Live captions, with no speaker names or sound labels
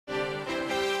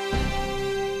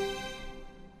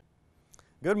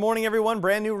Good morning, everyone.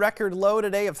 Brand new record low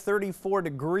today of 34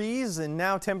 degrees, and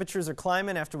now temperatures are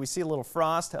climbing after we see a little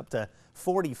frost up to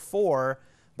 44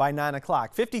 by 9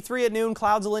 o'clock. 53 at noon.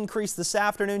 Clouds will increase this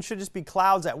afternoon. Should just be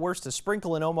clouds, at worst a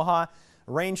sprinkle in Omaha.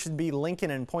 Rain should be Lincoln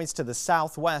and points to the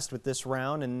southwest with this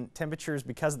round, and temperatures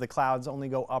because of the clouds only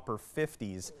go upper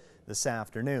 50s this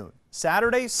afternoon.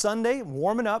 Saturday, Sunday,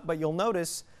 warming up, but you'll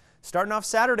notice starting off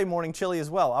Saturday morning chilly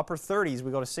as well. Upper 30s. We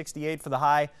go to 68 for the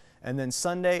high. And then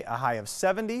Sunday, a high of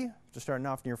 70, just starting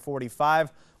off near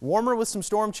 45. Warmer with some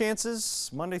storm chances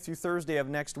Monday through Thursday of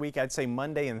next week. I'd say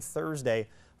Monday and Thursday,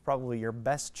 probably your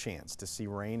best chance to see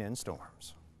rain and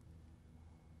storms.